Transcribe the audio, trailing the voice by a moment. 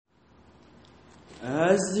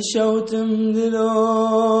از شوتم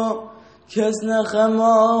دلو کس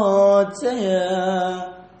نخماته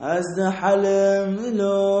از حلم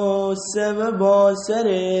لو سبب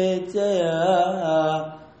سرته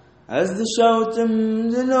از شوتم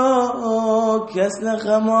دلو کس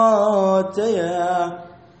نخماته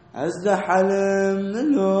از حلم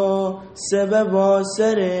لو سبب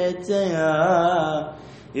سرته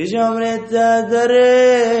يجامرت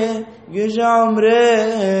دره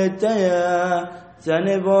يجامرت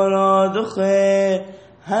تن بالا دخه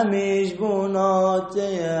همیش بونات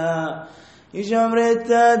يجامرت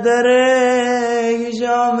دره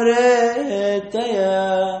يجامرت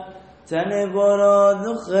تن بالا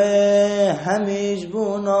دخه همیش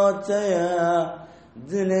بونات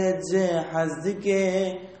دلت حزدك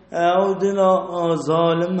او دلا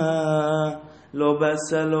ظالمه لو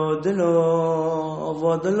بسلو دلو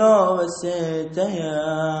ودلو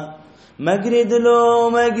وسيتيا مجري دلو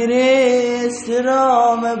مجري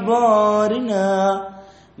سرام بارنا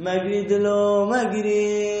مجري دلو مجري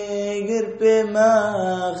قرب ما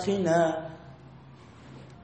خنا